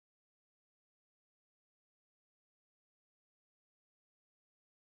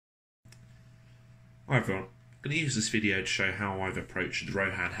Hi everyone, I'm going to use this video to show how I've approached the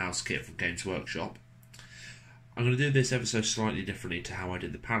Rohan house kit from Games Workshop. I'm going to do this ever so slightly differently to how I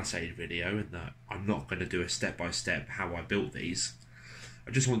did the Palisade video, in that I'm not going to do a step-by-step how I built these.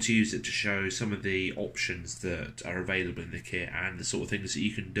 I just want to use it to show some of the options that are available in the kit and the sort of things that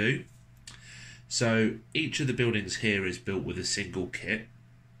you can do. So each of the buildings here is built with a single kit.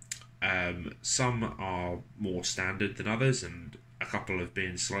 Some are more standard than others and a couple have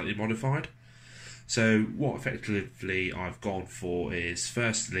been slightly modified. So what effectively I've gone for is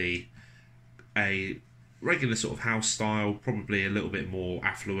firstly a regular sort of house style, probably a little bit more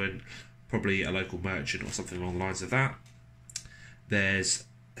affluent, probably a local merchant or something along the lines of that. There's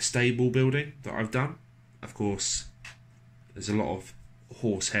a stable building that I've done. Of course, there's a lot of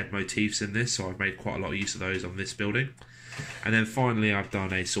horse head motifs in this, so I've made quite a lot of use of those on this building. And then finally I've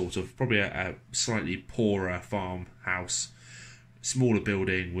done a sort of probably a slightly poorer farmhouse, smaller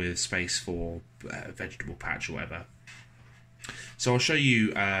building with space for a vegetable patch or whatever. So I'll show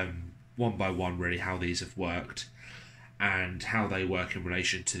you one by one really how these have worked and how they work in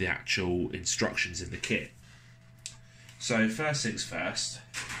relation to the actual instructions in the kit. So first things first,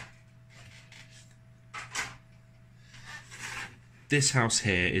 this house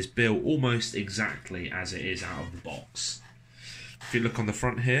here is built almost exactly as it is out of the box. If you look on the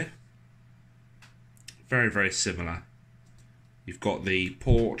front here, very similar. You've got the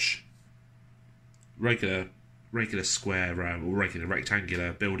porch, regular square or regular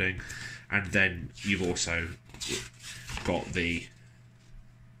rectangular building, and then you've also got the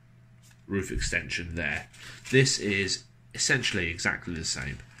roof extension there. This is essentially exactly the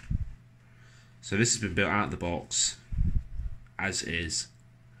same. So this has been built out of the box as is.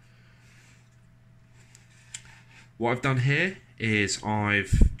 What I've done here is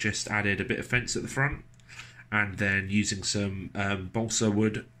I've just added a bit of fence at the front, and then using some balsa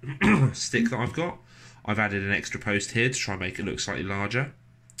wood stick that I've added an extra post here to try and make it look slightly larger.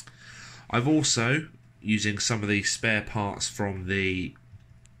 I've also, using some of the spare parts from the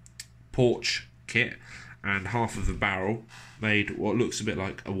porch kit and half of the barrel, made what looks a bit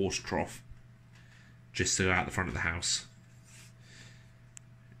like a water trough just to go out the front of the house.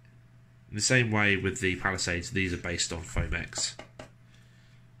 In the same way with the Palisades, these are based on Foamex,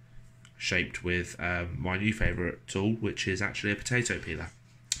 shaped with my new favourite tool, which is actually a potato peeler.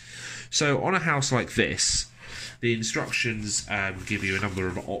 So on a house like this, the instructions give you a number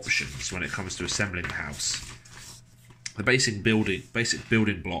of options when it comes to assembling the house. The basic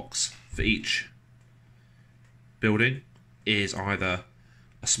building blocks for each building is either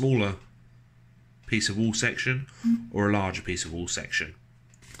a smaller piece of wall section or a larger piece of wall section.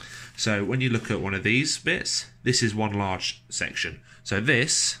 So when you look at one of these bits, this is one large section. So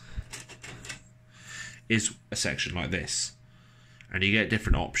this is a section like this, and you get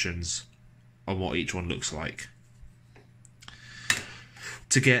different options on what each one looks like.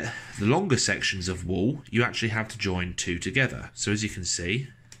 To get the longer sections of wall, you actually have to join two together. So as you can see,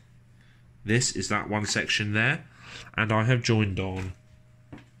 this is that one section there, and I have joined on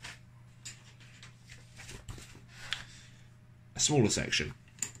a smaller section.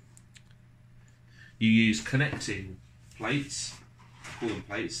 You use connecting plates, call them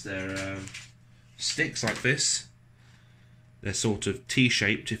plates, they're sticks like this. They're sort of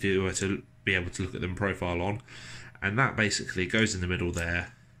T-shaped if you were to be able to look at them profile on, and that basically goes in the middle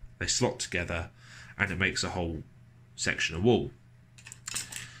there. They slot together and it makes a whole section of wall.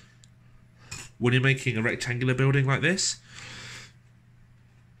 When you're making a rectangular building like this,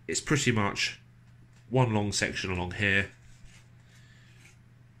 it's pretty much one long section along here,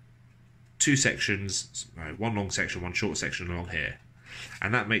 two sections, one long section, one short section along here,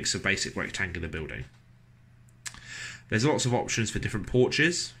 and that makes a basic rectangular building. There's lots of options for different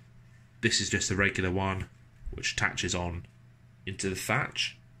porches. This is just a regular one which attaches on into the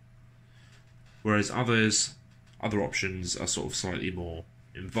thatch, whereas other options are sort of slightly more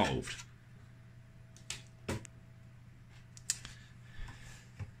involved.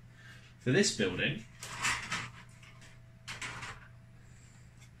 For this building,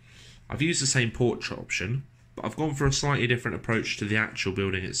 I've used the same porch option, but I've gone for a slightly different approach to the actual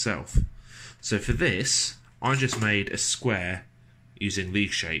building itself. So for this, I just made a square using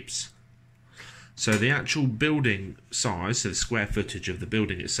these shapes. So the actual building size, so the square footage of the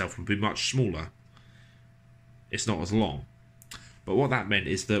building itself, would be much smaller. It's not as long. But what that meant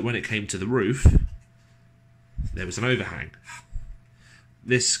is that when it came to the roof, there was an overhang.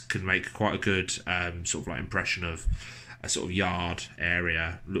 This can make quite a good sort of like impression of a sort of yard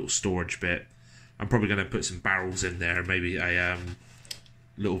area, little storage bit. I'm probably going to put some barrels in there and maybe a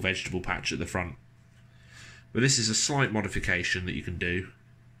little vegetable patch at the front. But this is a slight modification that you can do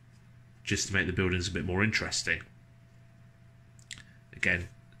just to make the buildings a bit more interesting. Again,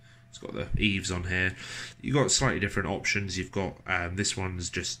 it's got the eaves on here. You've got slightly different options. You've got this one's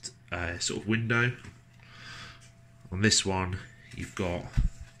just a sort of window. On this one, you've got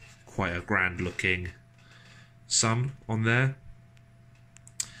quite a grand looking sun on there.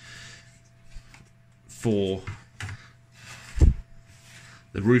 For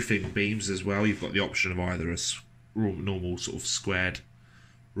the roofing beams as well, you've got the option of either a normal sort of squared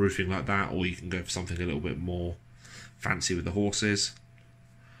roofing like that, or you can go for something a little bit more fancy with the horses.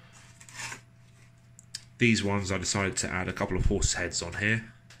 These ones I decided to add a couple of horse heads on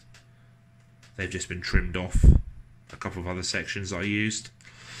here. They've just been trimmed off a couple of other sections that I used.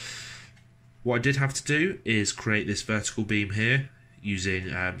 What I did have to do is create this vertical beam here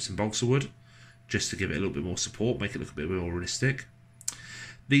using some balsa wood, just to give it a little bit more support, make it look a bit more realistic.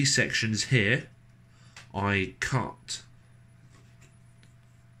 These sections here, I cut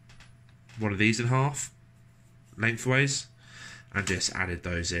one of these in half, lengthways, and just added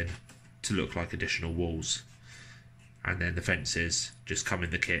those in to look like additional walls. And then the fences just come in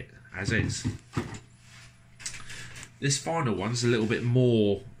the kit as is. This final one's a little bit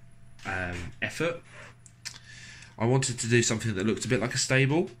more effort. I wanted to do something that looked a bit like a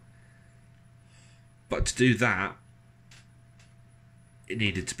stable, but to do that, it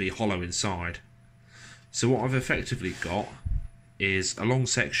needed to be hollow inside. So what I've effectively got is a long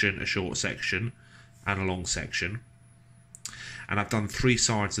section, a short section, and a long section. And I've done 3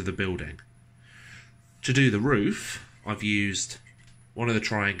 sides of the building. To do the roof, I've used one of the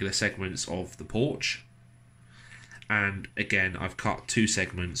triangular segments of the porch. And again, I've cut 2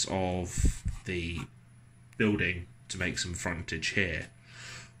 segments of the building to make some frontage here.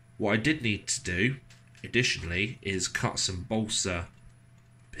 What I did need to do, additionally, is cut some balsa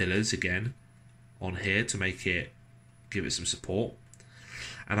pillars again on here to make it, give it some support.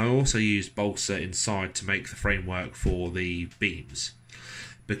 And I also used balsa inside to make the framework for the beams.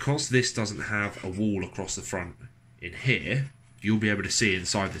 Because this doesn't have a wall across the front in here, you'll be able to see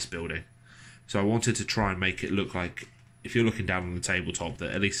inside this building. So I wanted to try and make it look like, if you're looking down on the tabletop,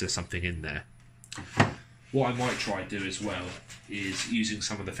 that at least there's something in there. What I might try to do as well is using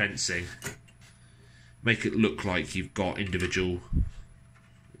some of the fencing, make it look like you've got individual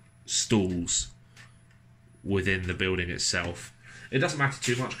stalls within the building itself. It doesn't matter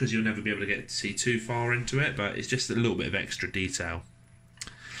too much because you'll never be able to get to see too far into it, but it's just a little bit of extra detail.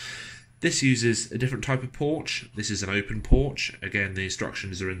 This uses a different type of porch. This is an open porch. Again, the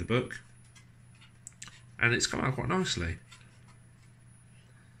instructions are in the book. And it's come out quite nicely.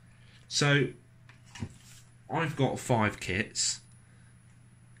 So, I've got 5 kits.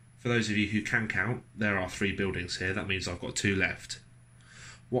 For those of you who can count, there are 3 buildings here. That means I've got 2 left.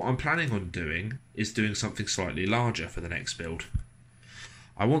 What I'm planning on doing is doing something slightly larger for the next build.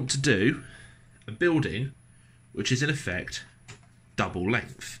 I want to do a building which is in effect double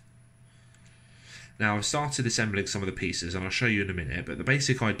length. Now I've started assembling some of the pieces and I'll show you in a minute, but the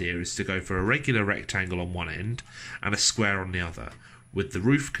basic idea is to go for a regular rectangle on one end and a square on the other, with the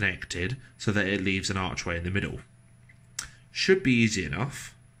roof connected so that it leaves an archway in the middle. Should be easy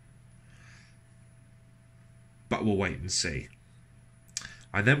enough, but we'll wait and see.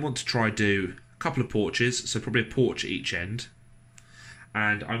 I then want to try do a couple of porches, so probably a porch at each end,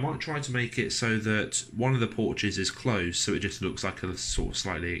 and I might try to make it so that one of the porches is closed, so it just looks like a sort of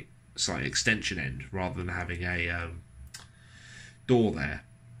slightly extension end rather than having a door there.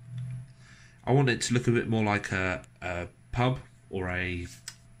 I want it to look a bit more like a pub or a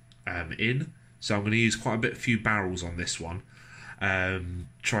inn, so I'm going to use quite a few barrels on this one.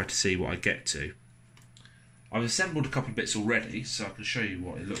 Try to see what I get to. I've assembled a couple of bits already, so I can show you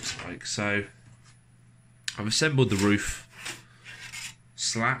what it looks like. So I've assembled the roof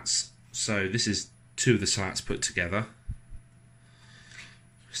slats. So this is 2 of the slats put together.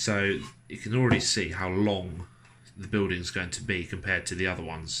 So you can already see how long the building's going to be compared to the other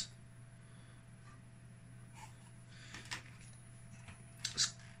ones.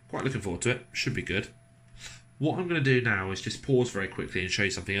 Quite looking forward to it. Should be good. What I'm going to do now is just pause very quickly and show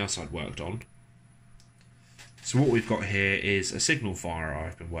you something else I'd worked on. So what we've got here is a signal fire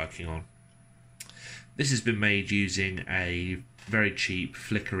I've been working on. This has been made using a very cheap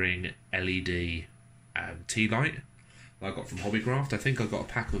flickering LED tea light that I got from Hobbycraft. I think I got a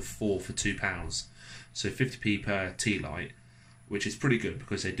pack of 4 for £2, so 50p per tea light, which is pretty good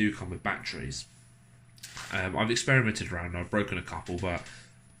because they do come with batteries. I've experimented around, I've broken a couple, but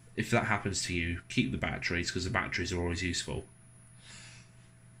if that happens to you, keep the batteries because the batteries are always useful.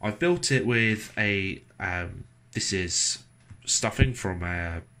 I've built it with a this is stuffing from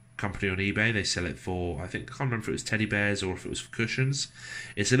a company on eBay. They sell it for, I think, I can't remember if it was teddy bears or if it was for cushions.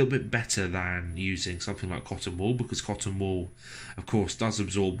 It's a little bit better than using something like cotton wool, because cotton wool, of course, does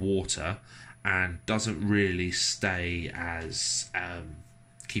absorb water and doesn't really stay as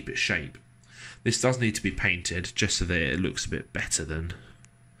keep its shape. This does need to be painted just so that it looks a bit better than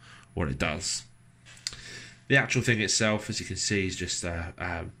what it does. The actual thing itself, as you can see, is just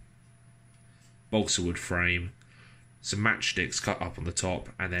a balsa wood frame, some matchsticks cut up on the top,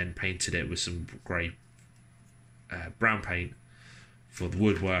 and then painted it with some grey brown paint for the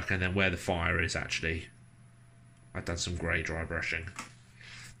woodwork, and then where the fire is, actually I've done some grey dry brushing.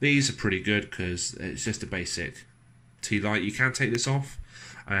 These are pretty good because it's just a basic tea light. You can take this off.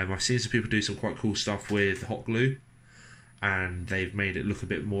 I've seen some people do some quite cool stuff with hot glue, and they've made it look a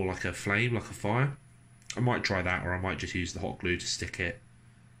bit more like a flame, like a fire. I might try that, or I might just use the hot glue to stick it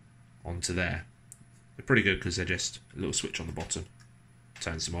onto there. They're pretty good because they're just a little switch on the bottom,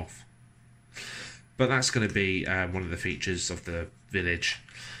 turns them off. But that's going to be one of the features of the village.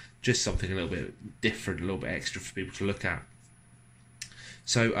 Just something a little bit different, a little bit extra for people to look at.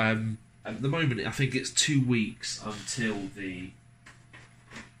 So at the moment, I think it's 2 weeks until the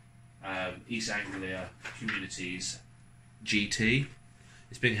East Anglia Communities GT.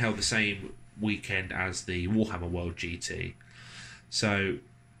 It's being held the same weekend as the Warhammer World GT. So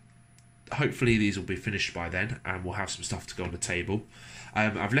hopefully these will be finished by then, and we'll have some stuff to go on the table.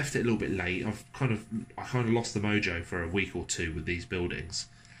 I've left it a little bit late. I kind of lost the mojo for a week or two with these buildings,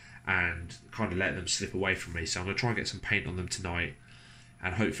 and kind of let them slip away from me. So I'm going to try and get some paint on them tonight,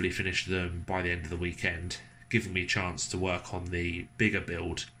 and hopefully finish them by the end of the weekend, giving me a chance to work on the bigger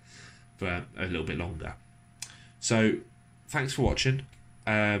build for a little bit longer. So thanks for watching.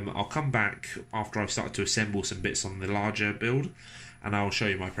 I'll come back after I've started to assemble some bits on the larger build, and I'll show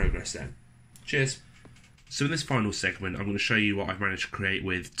you my progress then. Cheers. So in this final segment, I'm going to show you what I've managed to create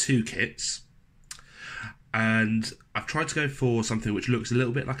with 2 kits. And I've tried to go for something which looks a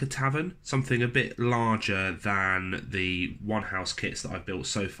little bit like a tavern, something a bit larger than the one house kits that I've built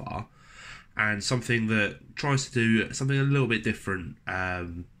so far, and something that tries to do something a little bit different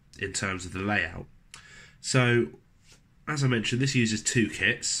in terms of the layout. So, as I mentioned, this uses 2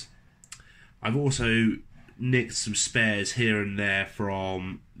 kits. I've also nicked some spares here and there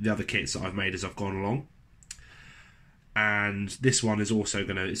from the other kits that I've made as I've gone along. And this one is also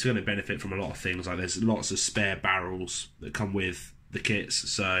going to benefit from a lot of things. Like, there's lots of spare barrels that come with the kits,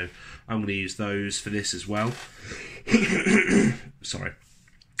 so I'm going to use those for this as well. Sorry,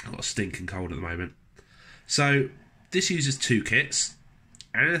 I've got a stinking cold at the moment. So this uses 2 kits,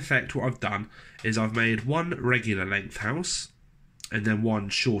 and in effect what I've done is I've made one regular length house and then one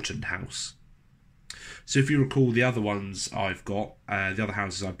shortened house. So if you recall the other ones I've got, the other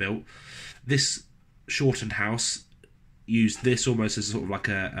houses I built, this shortened house used this almost as sort of like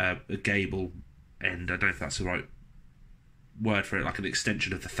a gable end. I don't know if that's the right word for it, like an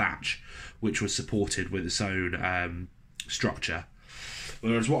extension of the thatch, which was supported with its own structure.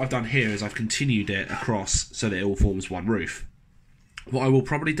 Whereas what I've done here is I've continued it across so that it all forms one roof. What I will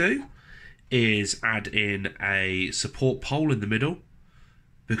probably do is add in a support pole in the middle,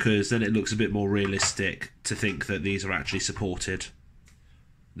 because then it looks a bit more realistic to think that these are actually supported.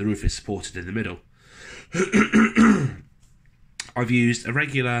 The roof is supported in the middle. I've used a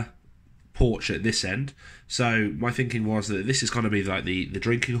regular porch at this end, so my thinking was that this is going to be like the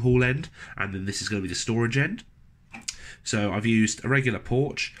drinking hall end, and then this is going to be the storage end. So I've used a regular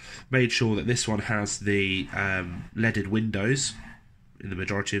porch, made sure that this one has the leaded windows in the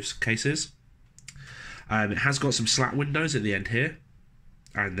majority of cases. It has got some slat windows at the end here,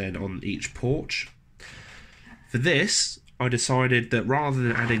 and then on each porch. For this, I decided that rather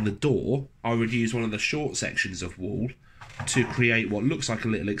than adding the door, I would use one of the short sections of wall to create what looks like a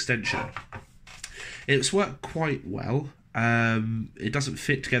little extension. It's worked quite well. It doesn't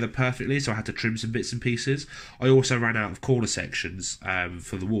fit together perfectly, so I had to trim some bits and pieces. I also ran out of corner sections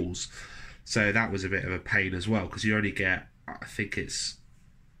for the walls, so that was a bit of a pain as well, because you only get, I think it's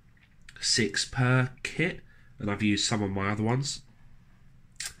 6 per kit, and I've used some of my other ones.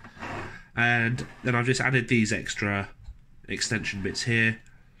 And then I've just added these extra extension bits here.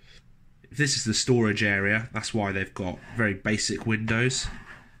 This is the storage area. That's why they've got very basic windows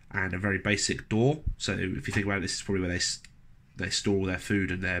and a very basic door. So if you think about it, this is probably where they store all their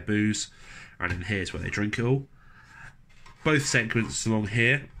food and their booze, and in here's where they drink it all. Both segments along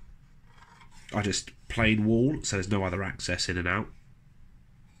here are just plain wall, so there's no other access in and out.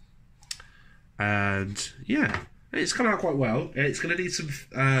 And yeah, it's come out quite well. It's going to need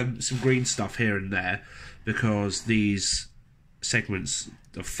some green stuff here and there, because these segments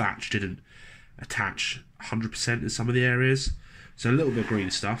of thatch didn't attach 100% in some of the areas, So a little bit of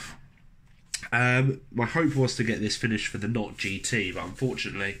green stuff. My hope was to get this finished for the Not GT, but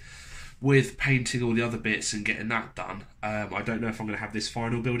unfortunately, with painting all the other bits and getting that done, I don't know if I'm going to have this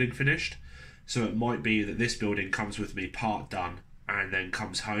final building finished. So it might be that this building comes with me part done and then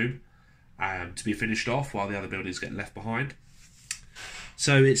comes home to be finished off while the other buildings get left behind.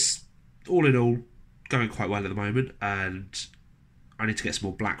 So it's all in all going quite well at the moment, and I need to get some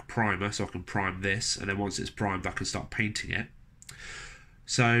more black primer so I can prime this, and then once it's primed I can start painting it.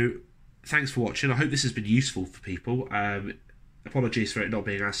 So thanks for watching. I hope this has been useful for people. Apologies for it not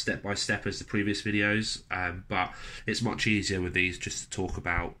being as step by step as the previous videos, but it's much easier with these just to talk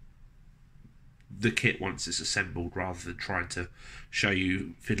about the kit once it's assembled rather than trying to show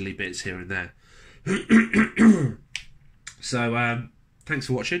you fiddly bits here and there. So thanks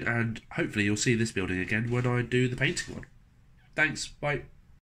for watching, and hopefully you'll see this building again when I do the painting one. Thanks, bye.